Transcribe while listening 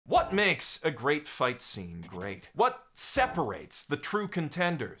What makes a great fight scene great? What separates the true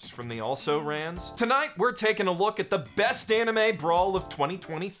contenders from the also-rans? Tonight, we're taking a look at the best anime brawl of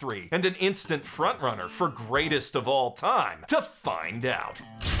 2023 and an instant frontrunner for greatest of all time to find out.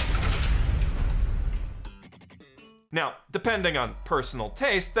 Now, depending on personal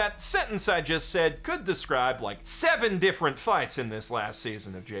taste, that sentence I just said could describe like 7 different fights in this last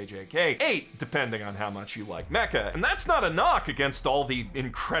season of JJK, 8 depending on how much you like mecha. And that's not a knock against all the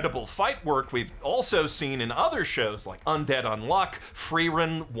incredible fight work we've also seen in other shows like Undead Unluck,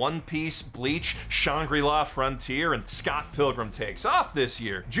 Frieren, One Piece, Bleach, Shangri-La Frontier, and Scott Pilgrim Takes Off this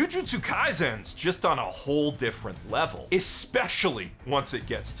year. Jujutsu Kaisen's just on a whole different level, especially once it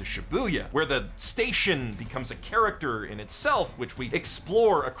gets to Shibuya, where the station becomes a character in itself, which we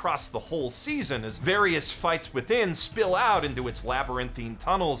explore across the whole season as various fights within spill out into its labyrinthine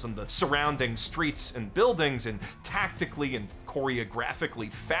tunnels and the surrounding streets and buildings in tactically and choreographically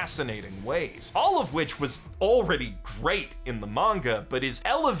fascinating ways. All of which was already great in the manga, but is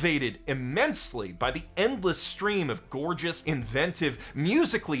elevated immensely by the endless stream of gorgeous, inventive,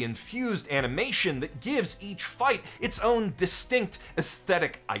 musically infused animation that gives each fight its own distinct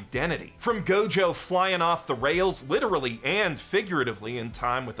aesthetic identity. From Gojo flying off the rails, literally and figuratively in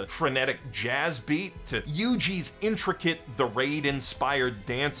time with a frenetic jazz beat, to Yuji's intricate, the Raid-inspired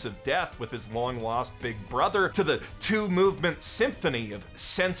dance of death with his long-lost big brother, to the two-movement symphony of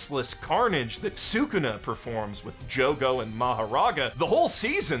senseless carnage that Sukuna performs with Jogo and Maharaga. The whole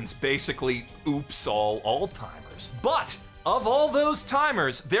season's basically oops all-timers. But of all those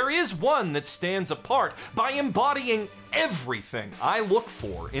timers, there is one that stands apart by embodying everything I look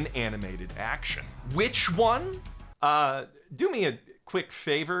for in animated action. Which one? Do me a quick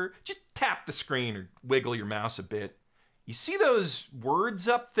favor, just tap the screen or wiggle your mouse a bit. You see those words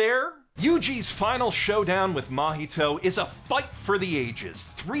up there? Yuji's final showdown with Mahito is a fight for the ages,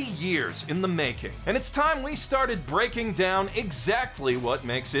 3 years in the making, and it's time we started breaking down exactly what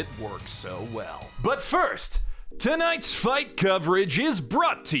makes it work so well. But first, tonight's fight coverage is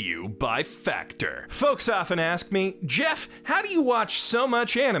brought to you by Factor. Folks often ask me, Jeff, how do you watch so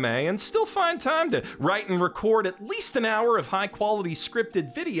much anime and still find time to write and record at least an hour of high-quality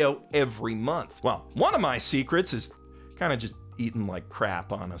scripted video every month? Well, one of my secrets is kind of just eating like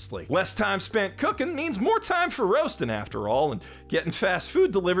crap, honestly. Less time spent cooking means more time for roasting after all, and getting fast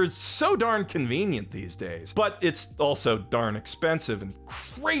food delivered is so darn convenient these days. But it's also darn expensive and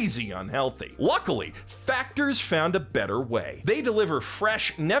crazy unhealthy. Luckily, Factor's found a better way. They deliver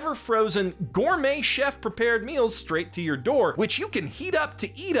fresh, never frozen, gourmet chef-prepared meals straight to your door, which you can heat up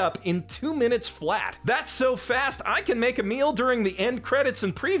to eat up in 2 minutes flat. That's so fast, I can make a meal during the end credits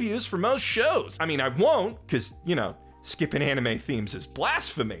and previews for most shows. I mean, I won't, because, you know, skipping anime themes is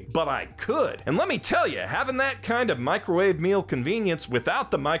blasphemy, but I could. And let me tell you, having that kind of microwave meal convenience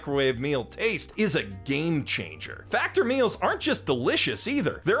without the microwave meal taste is a game changer. Factor meals aren't just delicious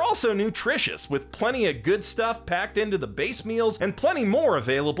either. They're also nutritious, with plenty of good stuff packed into the base meals and plenty more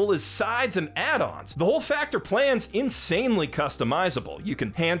available as sides and add-ons. The whole Factor plan's insanely customizable. You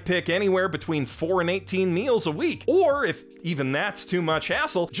can handpick anywhere between 4 and 18 meals a week. Or if even that's too much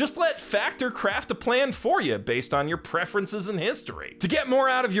hassle, just let Factor craft a plan for you based on your preferences and history. To get more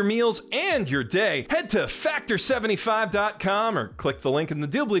out of your meals and your day, head to factor75.com or click the link in the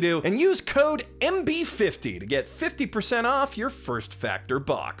doobly-doo and use code MB50 to get 50% off your first Factor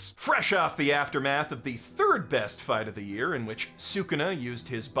box. Fresh off the aftermath of the third best fight of the year, in which Sukuna used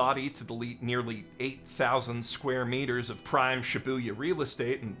his body to delete nearly 8,000 square meters of prime Shibuya real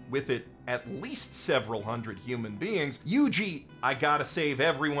estate, and with it at least several hundred human beings, Yuji, I gotta save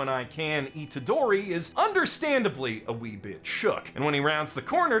everyone I can, Itadori is understandably a wee bit shook. And when he rounds the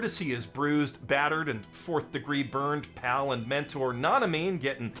corner to see his bruised, battered, and 4th degree burned pal and mentor Nanami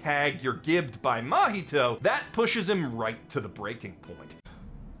getting tagged you're gibbed by Mahito, that pushes him right to the breaking point.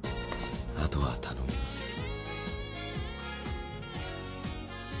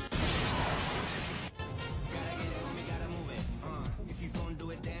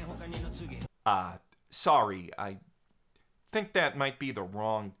 Sorry, I think that might be the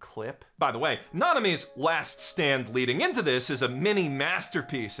wrong clip. By the way, Nanami's last stand leading into this is a mini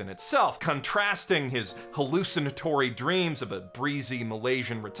masterpiece in itself, contrasting his hallucinatory dreams of a breezy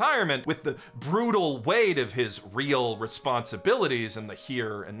Malaysian retirement with the brutal weight of his real responsibilities in the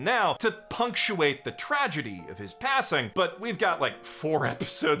here and now to punctuate the tragedy of his passing. But we've got like 4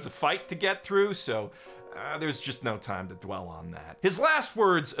 episodes of fight to get through, so there's just no time to dwell on that. His last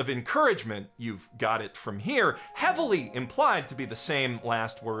words of encouragement, "You've got it from here," heavily implied to be the same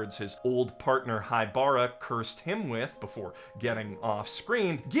last words his old partner Haibara cursed him with before getting off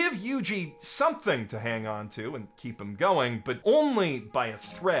screen, give Yuji something to hang on to and keep him going, but only by a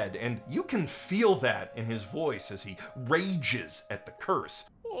thread, and you can feel that in his voice as he rages at the curse.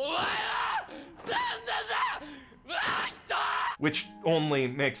 Which only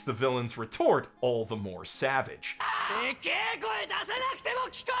makes the villain's retort all the more savage.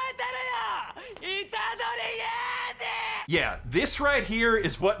 Yeah, this right here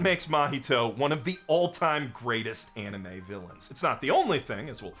is what makes Mahito one of the all-time greatest anime villains. It's not the only thing,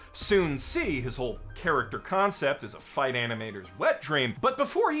 as we'll soon see. His whole character concept is a fight animator's wet dream, but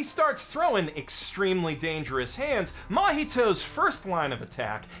before he starts throwing extremely dangerous hands, Mahito's first line of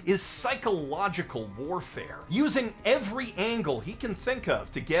attack is psychological warfare, using every angle he can think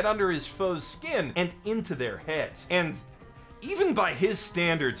of to get under his foe's skin and into their heads. And even by his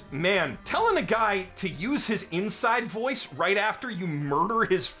standards, man, telling a guy to use his inside voice right after you murder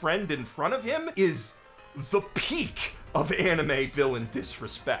his friend in front of him is the peak of anime villain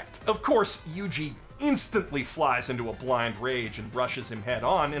disrespect. Of course, Yuji instantly flies into a blind rage and rushes him head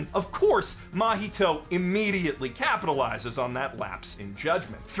on, and of course, Mahito immediately capitalizes on that lapse in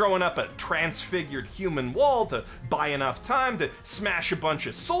judgment, throwing up a transfigured human wall to buy enough time to smash a bunch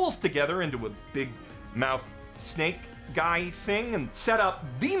of souls together into a big mouth snake guy thing and set up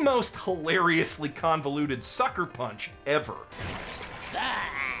the most hilariously convoluted sucker punch ever.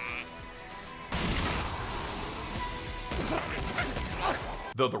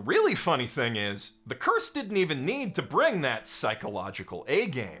 Though the really funny thing is, the curse didn't even need to bring that psychological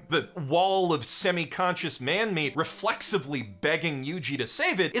A-game. The wall of semi-conscious man-meat reflexively begging Yuji to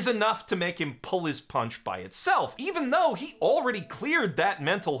save it is enough to make him pull his punch by itself, even though he already cleared that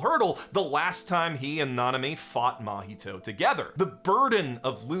mental hurdle the last time he and Nanami fought Mahito together. The burden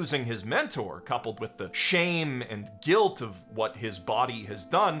of losing his mentor, coupled with the shame and guilt of what his body has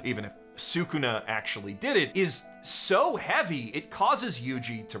done, even if Sukuna actually did it, is so heavy it causes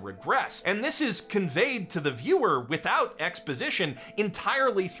Yuji to regress. And this is conveyed to the viewer without exposition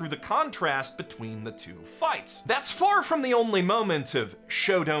entirely through the contrast between the two fights. That's far from the only moment of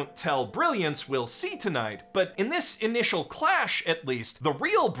show don't tell brilliance we'll see tonight, but in this initial clash at least, the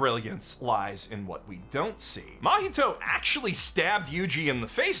real brilliance lies in what we don't see. Mahito actually stabbed Yuji in the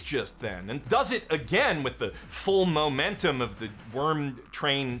face just then, and does it again with the full momentum of the worm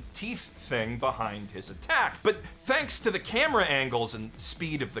train teeth thing behind his attack. But thanks to the camera angles and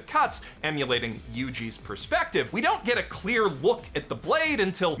speed of the cuts emulating Yuji's perspective, we don't get a clear look at the blade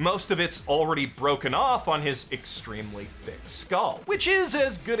until most of it's already broken off on his extremely thick skull, which is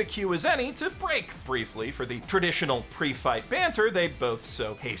as good a cue as any to break briefly for the traditional pre-fight banter they both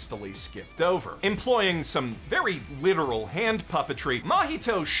so hastily skipped over. Employing some very literal hand puppetry,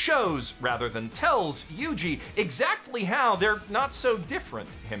 Mahito shows rather than tells Yuji exactly how they're not so different,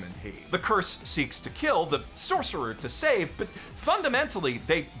 him and he. The curse seeks to kill, the sorcerer to save, but fundamentally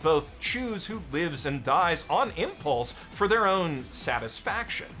they both choose who lives and dies on impulse for their own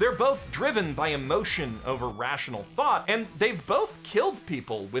satisfaction. They're both driven by emotion over rational thought, and they've both killed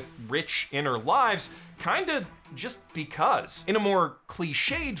people with rich inner lives kinda just because. In a more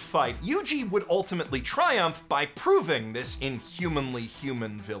cliched fight, Yuji would ultimately triumph by proving this inhumanly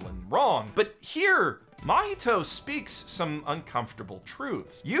human villain wrong. But here, Mahito speaks some uncomfortable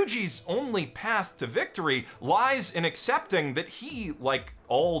truths. Yuji's only path to victory lies in accepting that he, like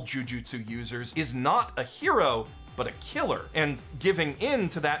all Jujutsu users, is not a hero, but a killer, and giving in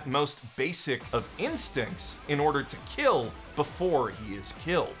to that most basic of instincts in order to kill before he is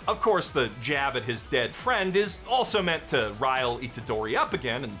killed. Of course, the jab at his dead friend is also meant to rile Itadori up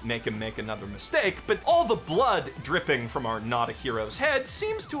again and make him make another mistake, but all the blood dripping from our not-a-hero's head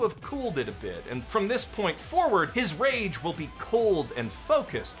seems to have cooled it a bit, and from this point forward, his rage will be cold and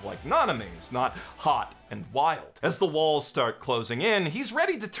focused like Naname's, not hot and wild. As the walls start closing in, he's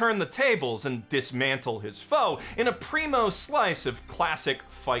ready to turn the tables and dismantle his foe in a primo slice of classic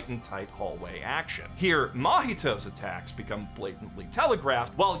fight-and-tight hallway action. Here, Mahito's attacks become blatantly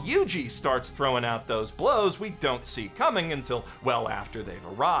telegraphed, while Yuji starts throwing out those blows we don't see coming until well after they've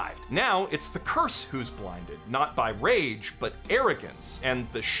arrived. Now, it's the curse who's blinded, not by rage, but arrogance, and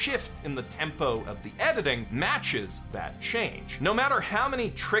the shift in the tempo of the editing matches that change. No matter how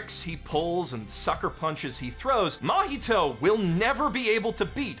many tricks he pulls and sucker punches he throws, Mahito will never be able to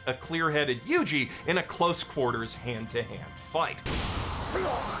beat a clear-headed Yuji in a close quarters hand-to-hand fight.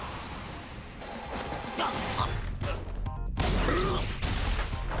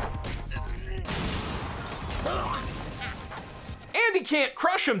 And he can't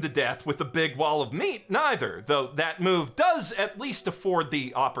crush him to death with a big wall of meat neither, though that move does at least afford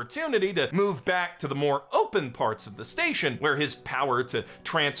the opportunity to move back to the more open parts of the station, where his power to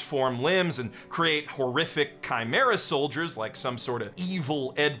transform limbs and create horrific chimera soldiers like some sort of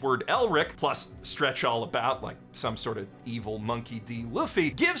evil Edward Elric, plus stretch all about like some sort of evil Monkey D.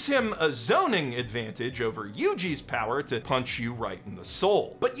 Luffy, gives him a zoning advantage over Yuji's power to punch you right in the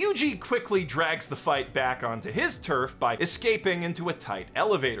soul. But Yuji quickly drags the fight back onto his turf by escaping into a tight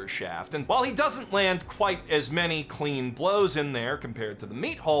elevator shaft, and while he doesn't land quite as many clean blows in there compared to the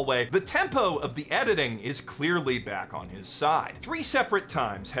meat hallway, the tempo of the editing is clearly back on his side. 3 separate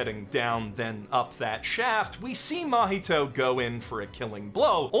times heading down then up that shaft, we see Mahito go in for a killing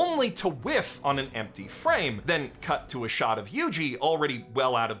blow, only to whiff on an empty frame, then cut to a shot of Yuji already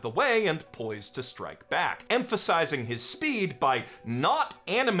well out of the way and poised to strike back, emphasizing his speed by not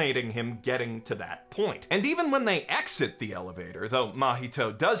animating him getting to that point. And even when they exit the elevator, though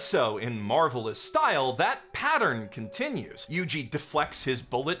Mahito does so in marvelous style, that pattern continues. Yuji deflects his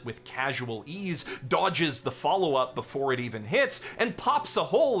bullet with casual ease, dodges the follow-up before it even hits, and pops a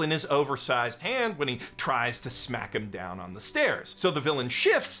hole in his oversized hand when he tries to smack him down on the stairs. So the villain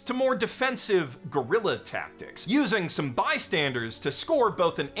shifts to more defensive guerrilla tactics, using some bystanders to score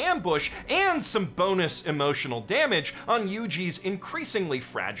both an ambush and some bonus emotional damage on Yuji's increasingly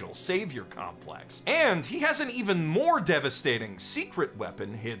fragile savior complex. And he has an even more devastating secret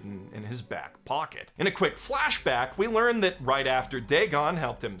weapon hidden in his back pocket. In a quick flashback, we learn that right after Dagon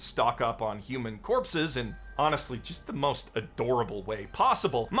helped him stock up on human corpses and honestly just the most adorable way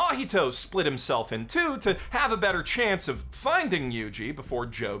possible, Mahito split himself in two to have a better chance of finding Yuji before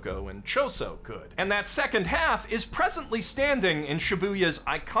Jogo and Choso could. And that second half is presently standing in Shibuya's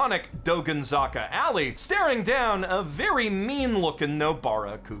iconic Dogonzaka alley, staring down a very mean-looking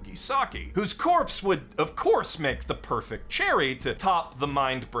Nobara Kugisaki, whose corpse would of course make the perfect cherry to top the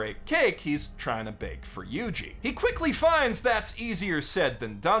mind-break cake he's trying to bake for Yuji. He quickly finds that's easier said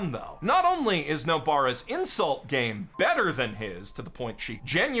than done though. Not only is Nobara's insult game better than his, to the point she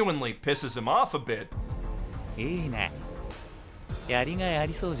genuinely pisses him off a bit, いいね。やりがいあ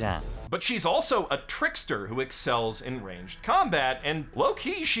りそうじゃん。 but she's also a trickster who excels in ranged combat, and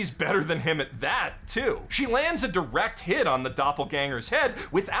low-key, she's better than him at that, too. She lands a direct hit on the doppelganger's head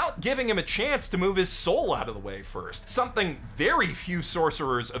without giving him a chance to move his soul out of the way first, something very few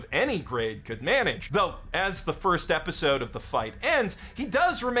sorcerers of any grade could manage. Though, as the first episode of the fight ends, he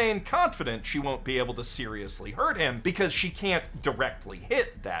does remain confident she won't be able to seriously hurt him because she can't directly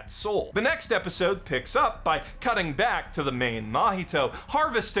hit that soul. The next episode picks up by cutting back to the main Mahito,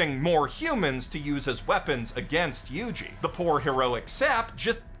 harvesting more humans to use as weapons against Yuji. The poor heroic sap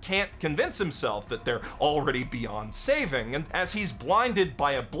just can't convince himself that they're already beyond saving, and as he's blinded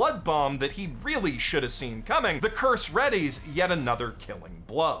by a blood bomb that he really should have seen coming, the curse readies yet another killing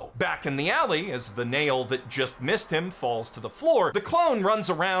blow. Back in the alley, as the nail that just missed him falls to the floor, the clone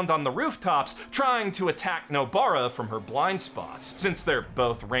runs around on the rooftops trying to attack Nobara from her blind spots. Since they're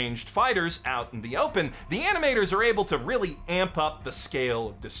both ranged fighters out in the open, the animators are able to really amp up the scale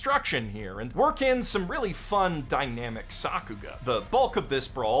of destruction here and work in some really fun dynamic sakuga. The bulk of this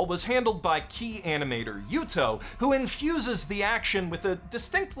brawl was handled by key animator Yuto, who infuses the action with a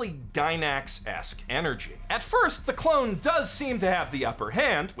distinctly Gainax-esque energy. At first, the clone does seem to have the upper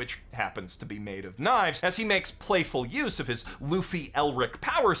hand, which happens to be made of knives, as he makes playful use of his Luffy Elric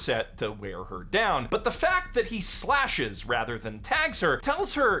power set to wear her down, but the fact that he slashes rather than tags her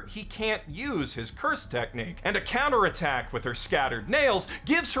tells her he can't use his curse technique, and a counterattack with her scattered nails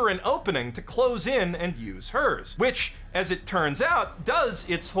gives her an opening to close in and use hers, which, as it turns out, does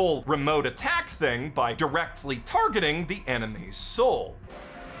its whole remote attack thing by directly targeting the enemy's soul.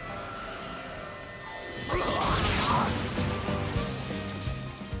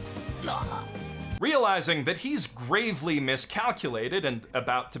 Realizing that he's gravely miscalculated and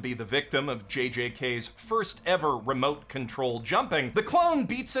about to be the victim of JJK's first ever remote control jumping, the clone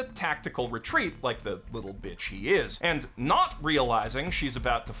beats a tactical retreat like the little bitch he is, and not realizing she's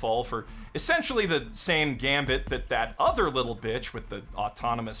about to fall for essentially the same gambit that other little bitch with the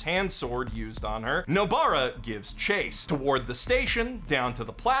autonomous hand sword used on her, Nobara gives chase toward the station, down to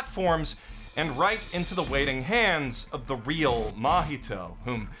the platforms, and right into the waiting hands of the real Mahito,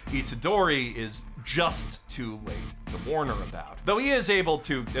 whom Itadori is just too late to warn her about. Though he is able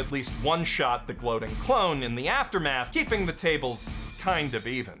to at least one-shot the gloating clone in the aftermath, keeping the tables kind of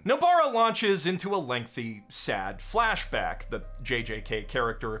even. Nobara launches into a lengthy, sad flashback, the JJK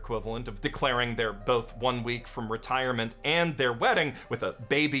character equivalent of declaring they're both 1 week from retirement and their wedding with a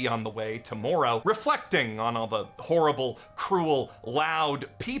baby on the way tomorrow, reflecting on all the horrible, cruel, loud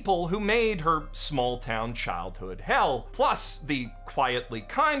people who made her small-town childhood hell, plus the quietly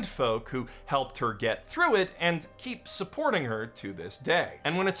kind folk who helped her get through it and keep supporting her to this day.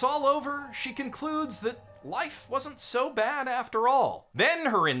 And when it's all over, she concludes that life wasn't so bad after all. Then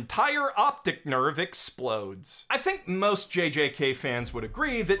her entire optic nerve explodes. I think most JJK fans would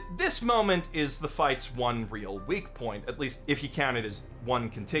agree that this moment is the fight's one real weak point, at least if you count it as one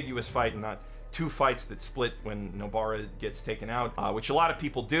contiguous fight and not two fights that split when Nobara gets taken out, which a lot of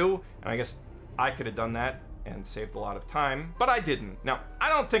people do, and I guess I could have done that and saved a lot of time, but I didn't. Now, I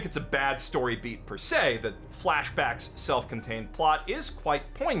don't think it's a bad story beat per se. The flashback's self-contained plot is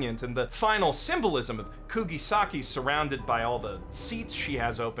quite poignant, and the final symbolism of Kugisaki surrounded by all the seats she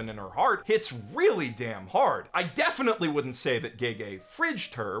has open in her heart hits really damn hard. I definitely wouldn't say that Gege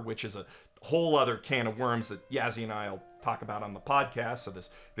fridged her, which is a whole other can of worms that Yazzie and I'll talk about on the podcast, so this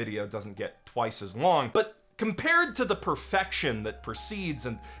video doesn't get twice as long, but compared to the perfection that precedes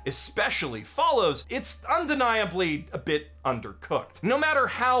and especially follows, it's undeniably a bit undercooked. No matter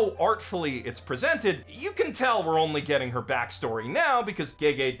how artfully it's presented, you can tell we're only getting her backstory now because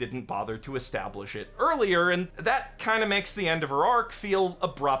Gege didn't bother to establish it earlier, and that kind of makes the end of her arc feel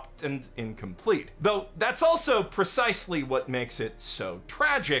abrupt and incomplete. Though that's also precisely what makes it so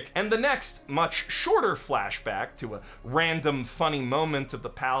tragic, and the next, much shorter flashback to a random funny moment of the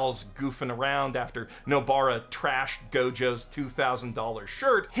pals goofing around after Nobara trashed Gojo's $2,000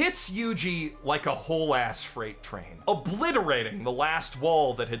 shirt hits Yuji like a whole-ass freight train, obliterating the last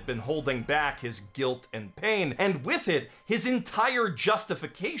wall that had been holding back his guilt and pain, and with it, his entire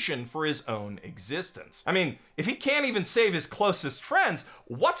justification for his own existence. I mean, if he can't even save his closest friends,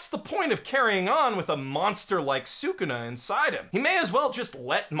 what's the point of carrying on with a monster like Sukuna inside him? He may as well just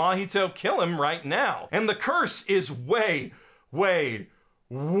let Mahito kill him right now. And the curse is way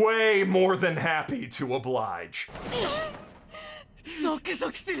more than happy to oblige.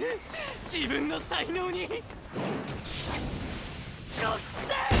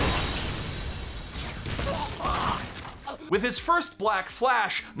 With his first black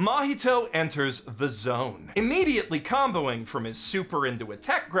flash, Mahito enters the zone, immediately comboing from his super into a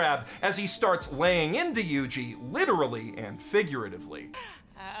tech grab as he starts laying into Yuji literally and figuratively.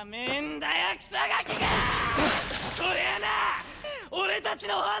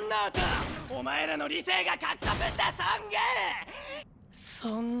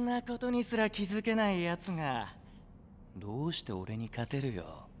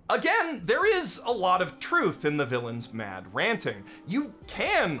 Again, there is a lot of truth in the villain's mad ranting. You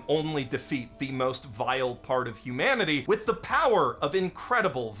can only defeat the most vile part of humanity with the power of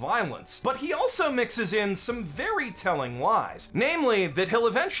incredible violence. But he also mixes in some very telling lies, namely that he'll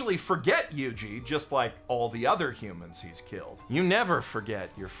eventually forget Yuji just like all the other humans he's killed. You never forget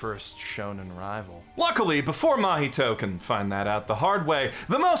your first shonen rival. Luckily, before Mahito can find that out the hard way,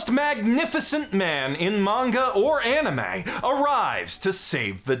 the most magnificent man in manga or anime arrives to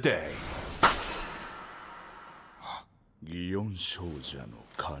save the day. 祇園少女の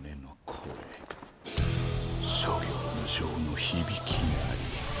鐘の声諸行無常の響きあ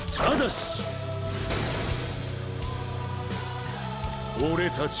りただし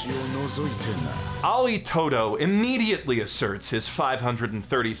俺たちを除いてな Ali Todo immediately asserts his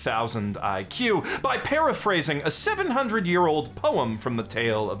 530,000 IQ by paraphrasing a 700-year-old poem from the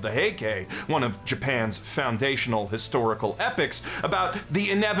Tale of the Heike, one of Japan's foundational historical epics, about the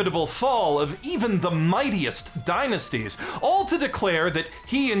inevitable fall of even the mightiest dynasties, all to declare that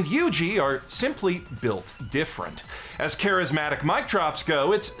he and Yuji are simply built different. As charismatic mic drops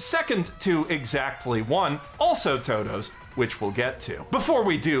go, it's second to exactly one, also Todo's, which we'll get to. Before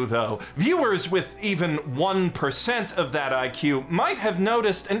we do, though, viewers with even 1% of that IQ might have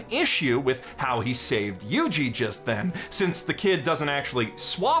noticed an issue with how he saved Yuji just then, since the kid doesn't actually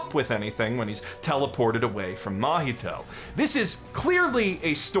swap with anything when he's teleported away from Mahito. This is clearly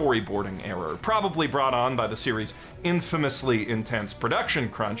a storyboarding error, probably brought on by the series' infamously intense production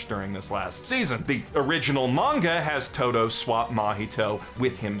crunch during this last season. The original manga has Todo swap Mahito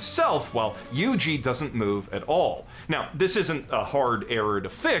with himself, while Yuji doesn't move at all. Now, this isn't a hard error to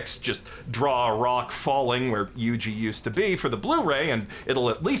fix, just draw a rock falling where Yuji used to be for the Blu-ray and it'll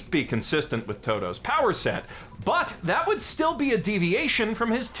at least be consistent with Todo's power set, but that would still be a deviation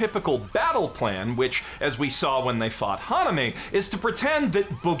from his typical battle plan, which, as we saw when they fought Hanami, is to pretend that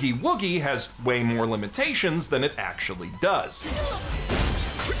Boogie Woogie has way more limitations than it actually does.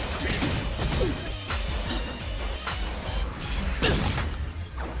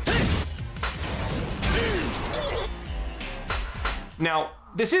 Now,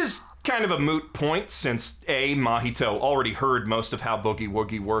 this is kind of a moot point since A, Mahito already heard most of how Boogie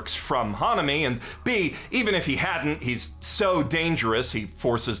Woogie works from Hanami, and B, even if he hadn't, he's so dangerous he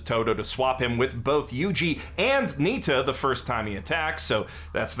forces Todo to swap him with both Yuji and Nita the first time he attacks, so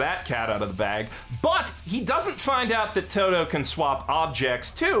that's that cat out of the bag. But he doesn't find out that Todo can swap objects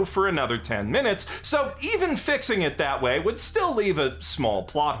too for another 10 minutes, so even fixing it that way would still leave a small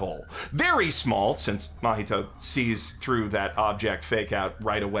plot hole. Very small, since Mahito sees through that object fake out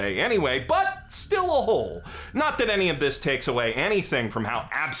right away anyway, but still a hole. Not that any of this takes away anything from how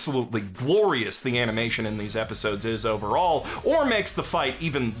absolutely glorious the animation in these episodes is overall, or makes the fight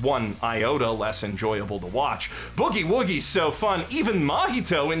even one iota less enjoyable to watch. Boogie Woogie's so fun, even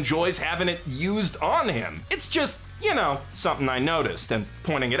Mahito enjoys having it used on him. It's just, you know, something I noticed, and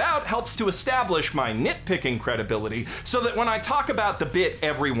pointing it out helps to establish my nitpicking credibility so that when I talk about the bit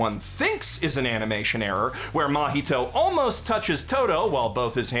everyone thinks is an animation error, where Mahito almost touches Todo while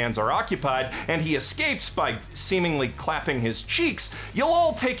both his hands are occupied and he escapes by seemingly clapping his cheeks, you'll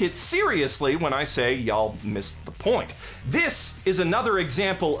all take it seriously when I say y'all missed the point. This is another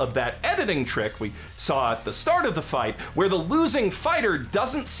example of that editing trick we saw at the start of the fight, where the losing fighter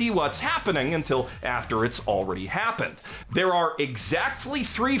doesn't see what's happening until after it's already happened. There are exactly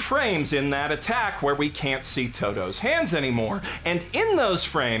 3 frames in that attack where we can't see Todo's hands anymore, and in those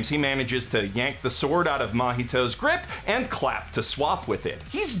frames he manages to yank the sword out of Mahito's grip and clap to swap with it.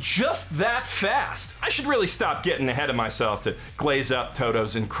 He's just that fast. I should really stop getting ahead of myself to glaze up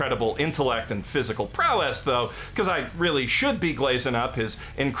Todo's incredible intellect and physical prowess though, because I really should be glazing up his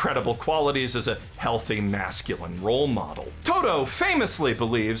incredible qualities as a healthy masculine role model. Todo famously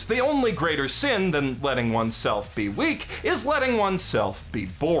believes the only greater sin than letting oneself be weak is letting oneself be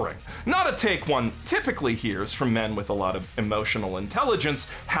boring. Not a take one typically hears from men with a lot of emotional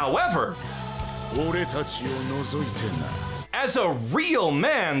intelligence, however, 俺たちを除いてな。 as a real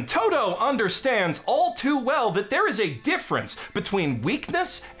man, Todo understands all too well that there is a difference between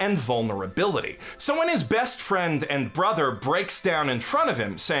weakness and vulnerability. So when his best friend and brother breaks down in front of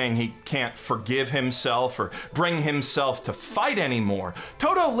him, saying he can't forgive himself or bring himself to fight anymore,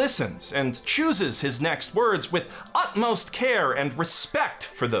 Todo listens and chooses his next words with utmost care and respect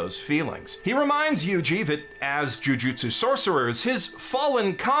for those feelings. He reminds Yuji that as Jujutsu sorcerers, his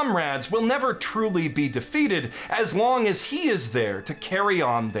fallen comrades will never truly be defeated as long as he is there to carry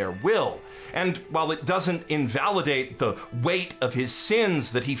on their will. And while it doesn't invalidate the weight of his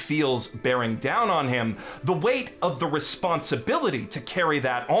sins that he feels bearing down on him, the weight of the responsibility to carry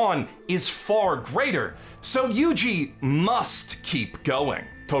that on is far greater. So Yuji must keep going.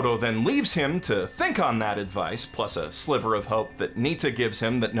 Todo then leaves him to think on that advice, plus a sliver of hope that Nita gives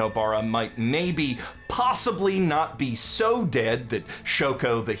him that Nobara might maybe possibly not be so dead that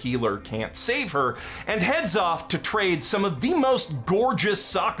Shoko the healer can't save her, and heads off to trade some of the most gorgeous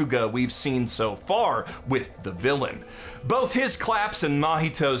Sakuga we've seen so far with the villain. Both his claps and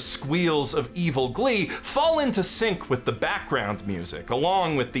Mahito's squeals of evil glee fall into sync with the background music,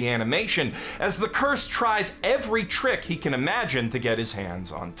 along with the animation, as the curse tries every trick he can imagine to get his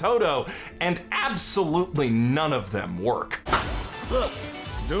hands on Todo, and absolutely none of them work.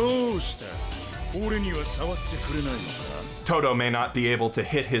 どうした？俺には触ってくれないのか？ Todo may not be able to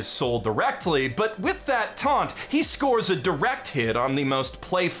hit his soul directly, but with that taunt, he scores a direct hit on the most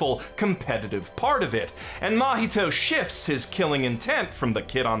playful, competitive part of it, and Mahito shifts his killing intent from the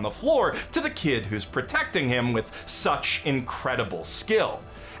kid on the floor to the kid who's protecting him with such incredible skill.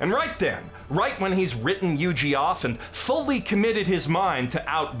 And right then, right when he's written Yuji off and fully committed his mind to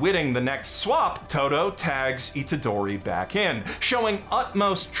outwitting the next swap, Todo tags Itadori back in, showing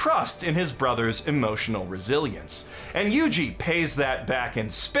utmost trust in his brother's emotional resilience. And Yuji pays that back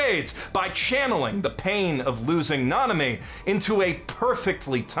in spades by channeling the pain of losing Nanami into a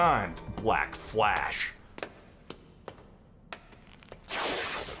perfectly timed Black Flash.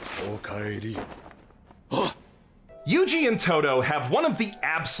 おかえり。 Yuji and Todo have one of the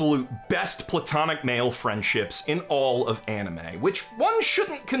absolute best platonic male friendships in all of anime, which one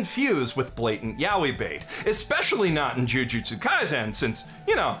shouldn't confuse with blatant yaoi bait, especially not in Jujutsu Kaisen since,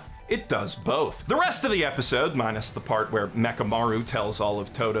 you know, it does both. The rest of the episode, minus the part where Mekamaru tells all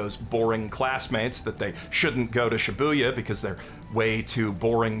of Todo's boring classmates that they shouldn't go to Shibuya because they're way too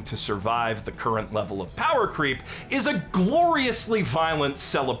boring to survive the current level of power creep, is a gloriously violent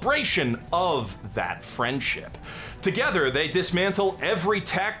celebration of that friendship. Together, they dismantle every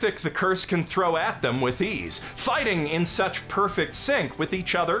tactic the curse can throw at them with ease, fighting in such perfect sync with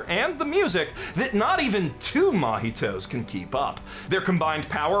each other and the music that not even 2 Mahitos can keep up. Their combined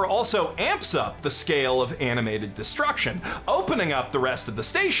power also amps up the scale of animated destruction, opening up the rest of the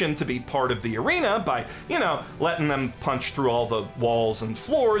station to be part of the arena by, you know, letting them punch through all those the walls and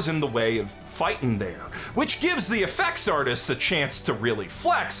floors in the way of fighting there, which gives the effects artists a chance to really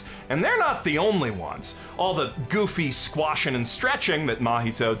flex, and they're not the only ones. All the goofy squashing and stretching that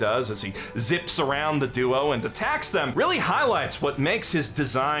Mahito does as he zips around the duo and attacks them really highlights what makes his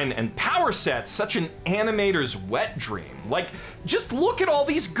design and power set such an animator's wet dream. Like, just look at all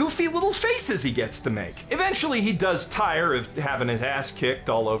these goofy little faces he gets to make. Eventually he does tire of having his ass kicked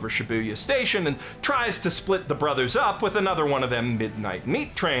all over Shibuya Station and tries to split the brothers up with another one of them midnight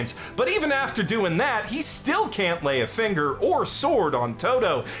meat trains, but even after doing that, he still can't lay a finger or sword on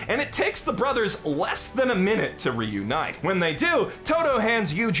Todo, and it takes the brothers less than a minute to reunite. When they do, Todo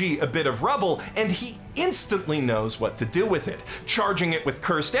hands Yuji a bit of rubble, and he instantly knows what to do with it, charging it with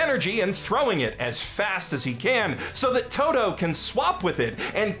cursed energy and throwing it as fast as he can so that Todo can swap with it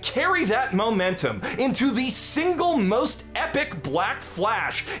and carry that momentum into the single most epic Black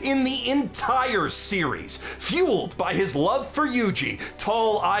Flash in the entire series, fueled by his love for Yuji,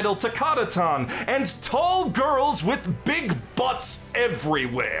 tall idol Takata-tan, and tall girls with big butts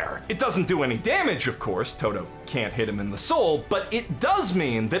everywhere. It doesn't do any damage, of course. Todo can't hit him in the soul, but it does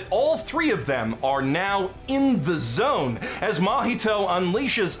mean that all three of them are now in the zone as Mahito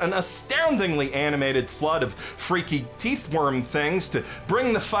unleashes an astoundingly animated flood of freaky teethworm things to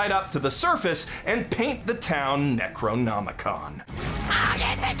bring the fight up to the surface and paint the town Necronomicon.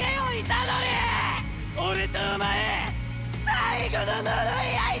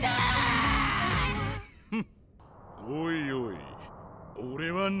 おいおい、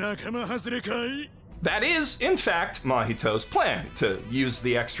俺は仲間外れかい? That is, in fact, Mahito's plan, to use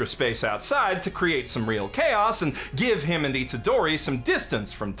the extra space outside to create some real chaos and give him and Itadori some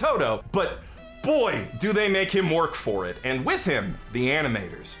distance from Todo. But boy, do they make him work for it, and with him, the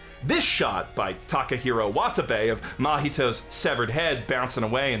animators. This shot by Takahiro Watabe of Mahito's severed head bouncing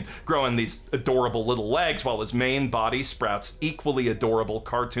away and growing these adorable little legs while his main body sprouts equally adorable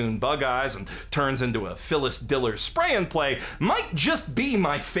cartoon bug eyes and turns into a Phyllis Diller spray and play might just be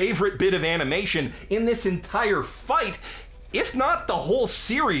my favorite bit of animation in this entire fight, if not the whole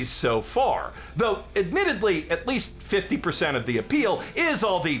series so far. Though, admittedly, at least 50% of the appeal is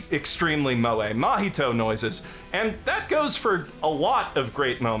all the extremely moe Mahito noises, and that goes for a lot of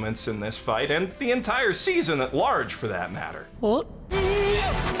great moments in this fight, and the entire season at large for that matter. What?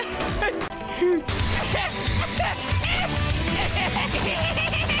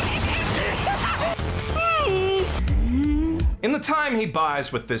 In the time he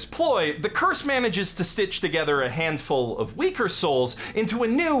buys with this ploy, the curse manages to stitch together a handful of weaker souls into a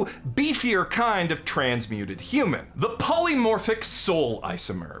new, beefier kind of transmuted human, the polymorphic soul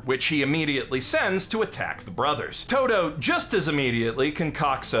isomer, which he immediately sends to attack the brothers. Todo just as immediately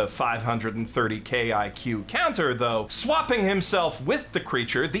concocts a 530k IQ counter, though, swapping himself with the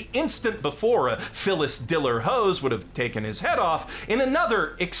creature the instant before a Phyllis Diller hose would have taken his head off, in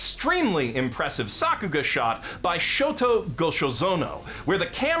another extremely impressive Sakuga shot by Shoto Goshozono, where the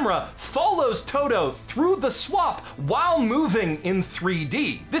camera follows Todo through the swap while moving in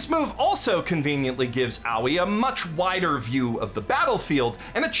 3D. This move also conveniently gives Aoi a much wider view of the battlefield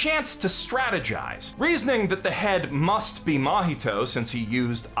and a chance to strategize. Reasoning that the head must be Mahito since he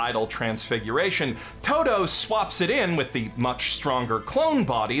used idol transfiguration, Todo swaps it in with the much stronger clone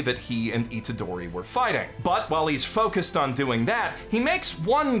body that he and Itadori were fighting. But while he's focused on doing that, he makes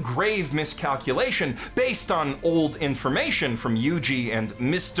one grave miscalculation based on old information from Yuji and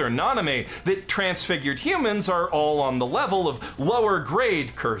Mr. Naname that transfigured humans are all on the level of lower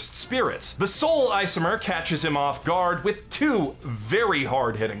grade cursed spirits. The soul isomer catches him off guard with two very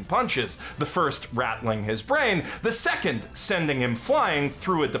hard-hitting punches, the first rattling his brain, the second sending him flying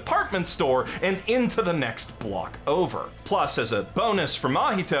through a department store and into the next block over. Plus, as a bonus for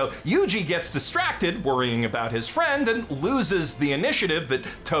Mahito, Yuji gets distracted worrying about his friend and loses the initiative that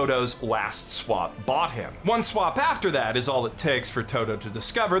Todo's last swap bought him. One swap after that is all it takes for Todo to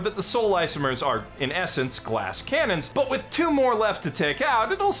discover that the soul isomers are, in essence, glass cannons, but with two more left to take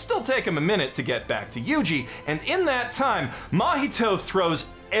out, it'll still take him a minute to get back to Yuji, and in that time, Mahito throws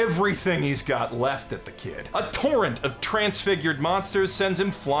everything he's got left at the kid. A torrent of transfigured monsters sends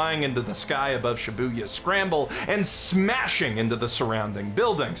him flying into the sky above Shibuya Scramble and smashing into the surrounding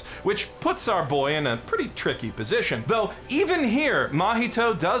buildings, which puts our boy in a pretty tricky position. Though even here,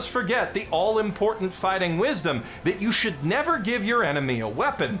 Mahito does forget the all-important fighting wisdom that you should never give your enemy a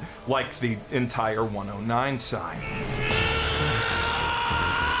weapon, like the entire 109 sign.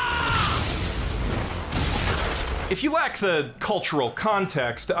 If you lack the cultural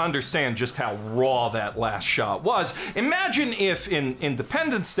context to understand just how raw that last shot was, imagine if in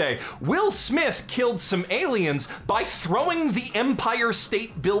Independence Day, Will Smith killed some aliens by throwing the Empire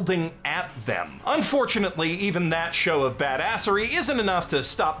State Building at them. Unfortunately, even that show of badassery isn't enough to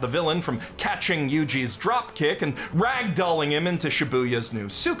stop the villain from catching Yuji's dropkick and ragdolling him into Shibuya's new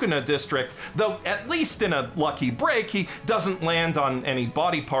Sukuna district, though at least in a lucky break, he doesn't land on any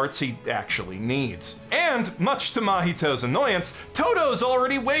body parts he actually needs. And, much to Mahito's annoyance, Todo's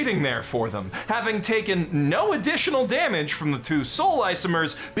already waiting there for them, having taken no additional damage from the two soul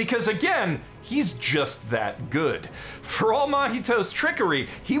isomers because, again, he's just that good. For all Mahito's trickery,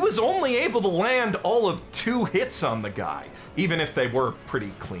 he was only able to land all of 2 hits on the guy, even if they were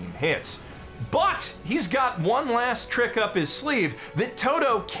pretty clean hits. But he's got one last trick up his sleeve that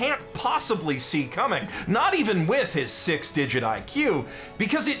Todo can't possibly see coming, not even with his 6-digit IQ,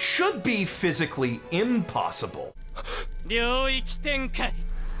 because it should be physically impossible. 領域展開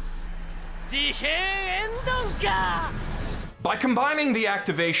自閉エンドンか By combining the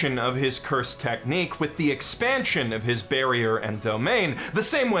activation of his curse technique with the expansion of his barrier and domain, the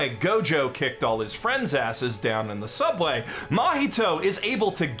same way Gojo kicked all his friends' asses down in the subway, Mahito is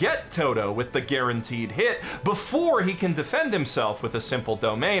able to get Todo with the guaranteed hit before he can defend himself with a simple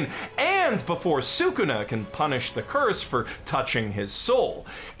domain, and before Sukuna can punish the curse for touching his soul.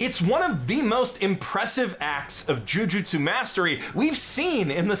 It's one of the most impressive acts of Jujutsu mastery we've seen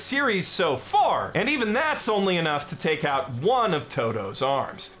in the series so far, and even that's only enough to take out one of Todo's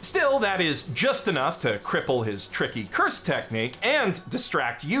arms. Still, that is just enough to cripple his tricky curse technique and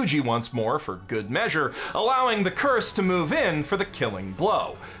distract Yuji once more for good measure, allowing the curse to move in for the killing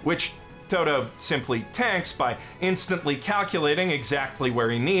blow, which Todo simply tanks by instantly calculating exactly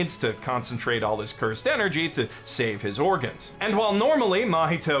where he needs to concentrate all his cursed energy to save his organs. And while normally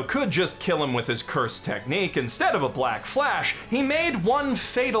Mahito could just kill him with his cursed technique instead of a black flash, he made one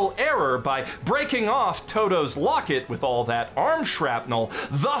fatal error by breaking off Todo's locket with all that arm shrapnel,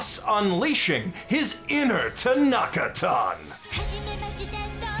 thus unleashing his inner Tanaka-tan.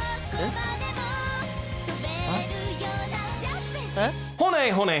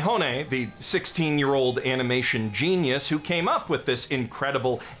 Hone, the 16-year-old animation genius who came up with this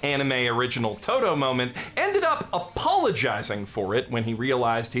incredible anime original Todo moment, ended up apologizing for it when he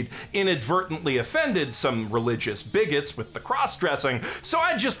realized he'd inadvertently offended some religious bigots with the cross-dressing, so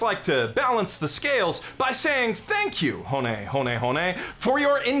I'd just like to balance the scales by saying thank you, Hone, for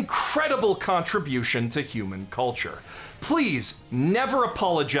your incredible contribution to human culture. Please never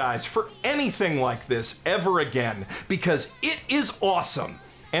apologize for anything like this ever again, because it is awesome,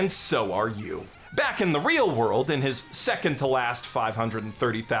 and so are you. Back in the real world, in his second to last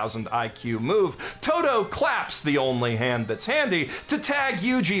 530,000 IQ move, Todo claps the only hand that's handy to tag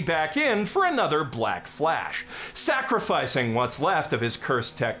Yuji back in for another black flash, sacrificing what's left of his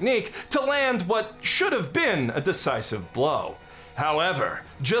cursed technique to land what should have been a decisive blow. However,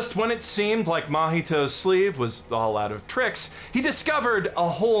 just when it seemed like Mahito's sleeve was all out of tricks, he discovered a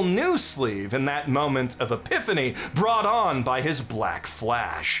whole new sleeve in that moment of epiphany brought on by his black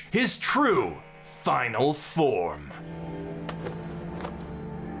flash, his true final form.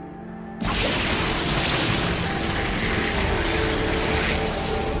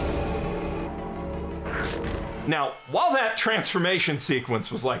 Now, while that transformation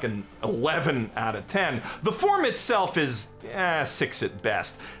sequence was like an 11 out of 10, the form itself is 6 at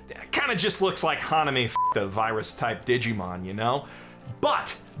best. Kinda just looks like Hanami f***ed a virus-type Digimon, you know?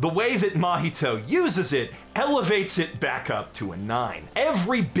 But the way that Mahito uses it elevates it back up to a 9.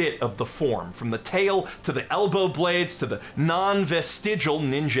 Every bit of the form, from the tail to the elbow blades to the non-vestigial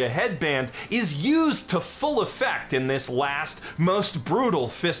ninja headband, is used to full effect in this last, most brutal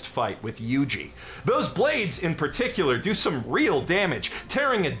fistfight with Yuji. Those blades in particular do some real damage,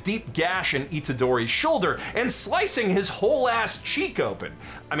 tearing a deep gash in Itadori's shoulder and slicing his whole ass cheek open.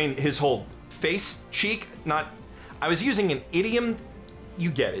 I mean, his whole face cheek, not... I was using an idiom, you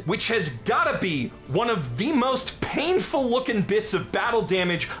get it, which has gotta be one of the most painful looking bits of battle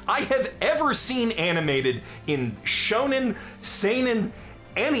damage I have ever seen animated in shonen, seinen,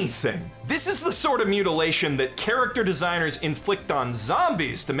 anything. This is the sort of mutilation that character designers inflict on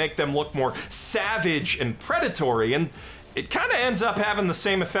zombies to make them look more savage and predatory, and it kind of ends up having the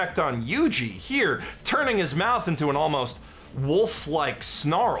same effect on Yuji here, turning his mouth into an almost wolf-like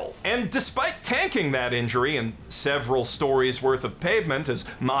snarl. And despite tanking that injury and several stories worth of pavement as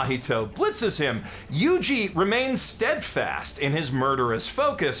Mahito blitzes him, Yuji remains steadfast in his murderous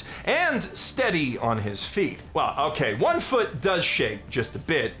focus and steady on his feet. Well, okay, one foot does shake just a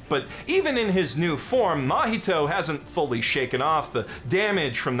bit, but even in his new form, Mahito hasn't fully shaken off the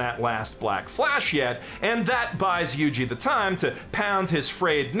damage from that last black flash yet, and that buys Yuji the time to pound his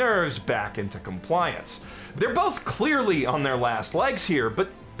frayed nerves back into compliance. They're both clearly on their last legs here, but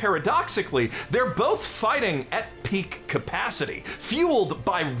paradoxically, they're both fighting at peak capacity, fueled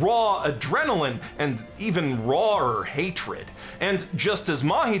by raw adrenaline and even rawer hatred. And just as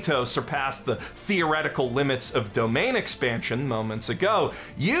Mahito surpassed the theoretical limits of domain expansion moments ago,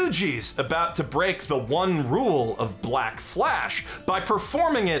 Yuji's about to break the one rule of Black Flash by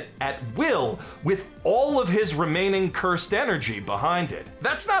performing it at will with all of his remaining cursed energy behind it.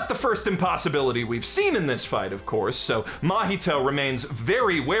 That's not the first impossibility we've seen in this fight, of course, so Mahito remains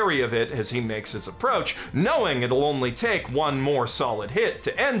very wary of it as he makes his approach, knowing it'll only take one more solid hit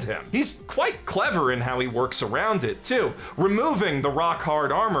to end him. He's quite clever in how he works around it, too, removing the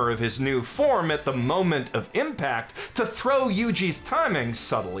rock-hard armor of his new form at the moment of impact to throw Yuji's timing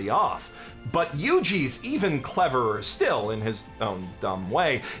subtly off. But Yuji's even cleverer still in his own dumb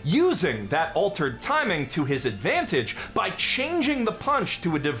way, using that altered timing to his advantage by changing the punch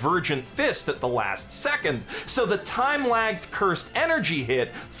to a divergent fist at the last second, so the time-lagged cursed energy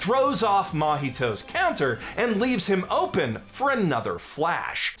hit throws off Mahito's counter and leaves him open for another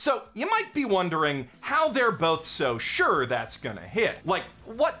flash. So you might be wondering how they're both so sure that's gonna hit. Like,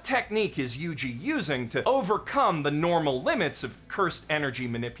 what technique is Yuji using to overcome the normal limits of cursed energy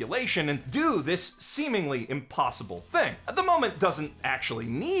manipulation and do this seemingly impossible thing? The moment doesn't actually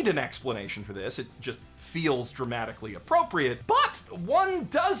need an explanation for this, it just feels dramatically appropriate, but one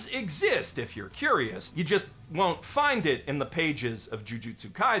does exist if you're curious. You just won't find it in the pages of Jujutsu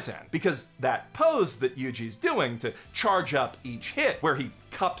Kaisen, because that pose that Yuji's doing to charge up each hit, where he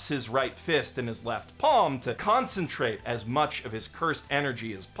cups his right fist in his left palm to concentrate as much of his cursed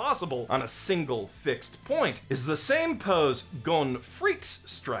energy as possible on a single fixed point, is the same pose Gon Freaks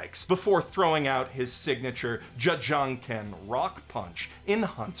strikes before throwing out his signature Jajanken rock punch in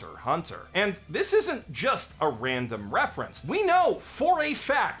Hunter x Hunter. And this isn't just a random reference. We know for a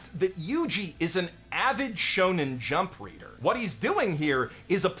fact that Yuji is an avid Shonen Jump reader. What he's doing here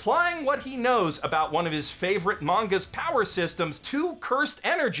is applying what he knows about one of his favorite manga's power systems to cursed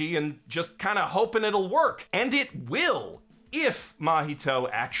energy and just kind of hoping it'll work. And it will, if Mahito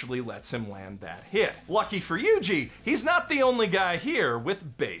actually lets him land that hit. Lucky for Yuji, he's not the only guy here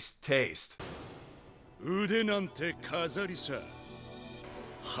with base taste. 腕なんて飾りさ。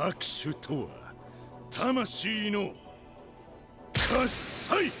拍手とは魂の喝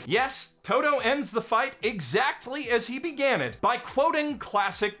采。 Yes, Todo ends the fight exactly as he began it, by quoting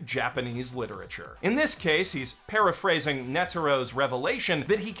classic Japanese literature. In this case, he's paraphrasing Netaro's revelation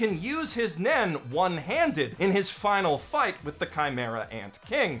that he can use his nen one-handed in his final fight with the Chimera Ant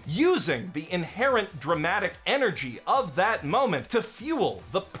King, using the inherent dramatic energy of that moment to fuel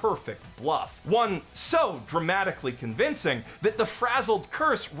the perfect bluff. One so dramatically convincing that the frazzled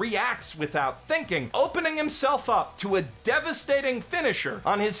curse reacts without thinking, opening himself up to a devastating finisher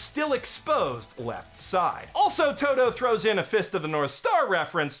on his still exposed left side. Also, Todo throws in a Fist of the North Star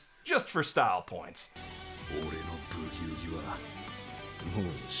reference just for style points. 俺のブギウギはも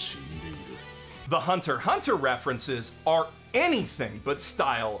う死んでいる。 The Hunter x Hunter references are anything but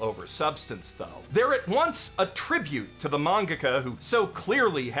style over substance, though. They're at once a tribute to the mangaka who so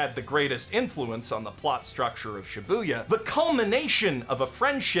clearly had the greatest influence on the plot structure of Shibuya, the culmination of a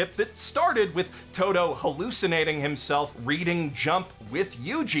friendship that started with Todo hallucinating himself reading Jump with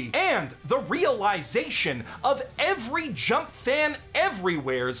Yuji, and the realization of every Jump fan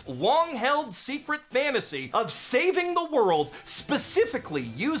everywhere's long-held secret fantasy of saving the world,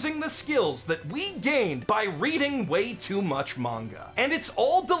 specifically using the skills that we gained by reading way too much manga. And it's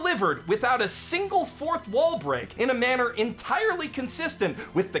all delivered without a single fourth wall break, in a manner entirely consistent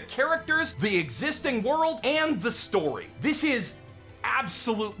with the characters, the existing world, and the story. This is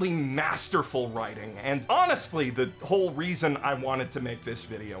absolutely masterful writing, and honestly the whole reason I wanted to make this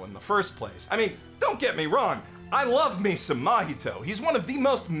video in the first place. I mean, don't get me wrong, I love me some Mahito. He's one of the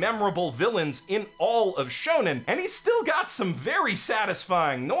most memorable villains in all of Shonen, and he's still got some very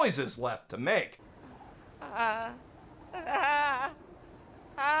satisfying noises left to make.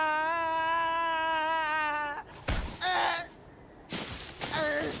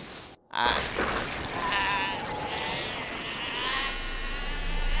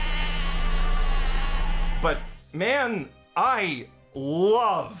 But man, I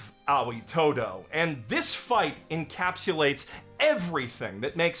love Aoi Todo, and this fight encapsulates everything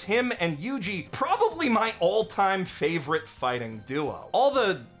that makes him and Yuji probably my all-time favorite fighting duo. All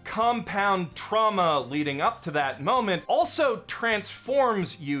the compound trauma leading up to that moment also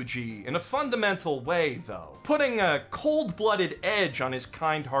transforms Yuji in a fundamental way, though, putting a cold-blooded edge on his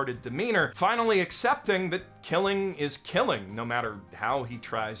kind-hearted demeanor, finally accepting that killing is killing, no matter how he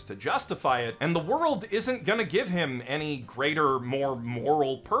tries to justify it, and the world isn't gonna give him any greater, more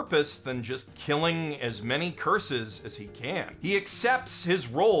moral purpose than just killing as many curses as he can. He accepts his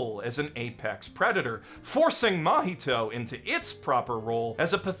role as an apex predator, forcing Mahito into its proper role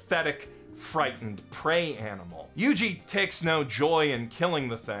as a pathetic, frightened prey animal. Yuji takes no joy in killing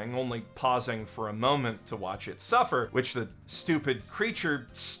the thing, only pausing for a moment to watch it suffer, which the stupid creature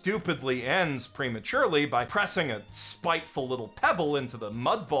stupidly ends prematurely by pressing a spiteful little pebble into the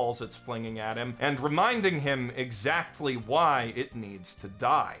mud balls it's flinging at him and reminding him exactly why it needs to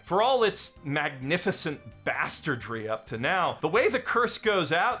die. For all its magnificent bastardry up to now, the way the curse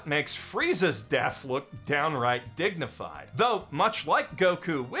goes out makes Frieza's death look downright dignified. Though, much like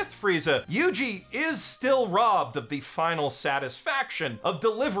Goku with Frieza, Yuji is still robbed of the final satisfaction of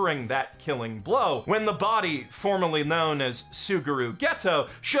delivering that killing blow when the body formerly known as Suguru Geto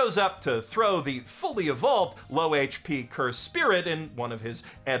shows up to throw the fully evolved low HP cursed spirit in one of his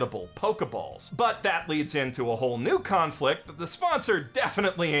edible Pokeballs. But that leads into a whole new conflict that the sponsor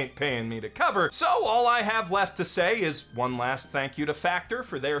definitely ain't paying me to cover, so all I have left to say is one last thank you to Factor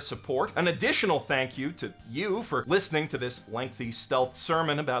for their support, an additional thank you to you for listening to this lengthy stealth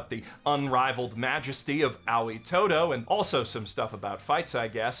sermon about the unrivaled majesty of Aoi Todo, and also some stuff about fights, I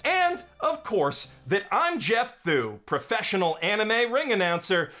guess, and, of course, that I'm Jeff Thu, professional anime ring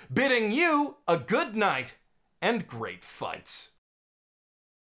announcer, bidding you a good night and great fights.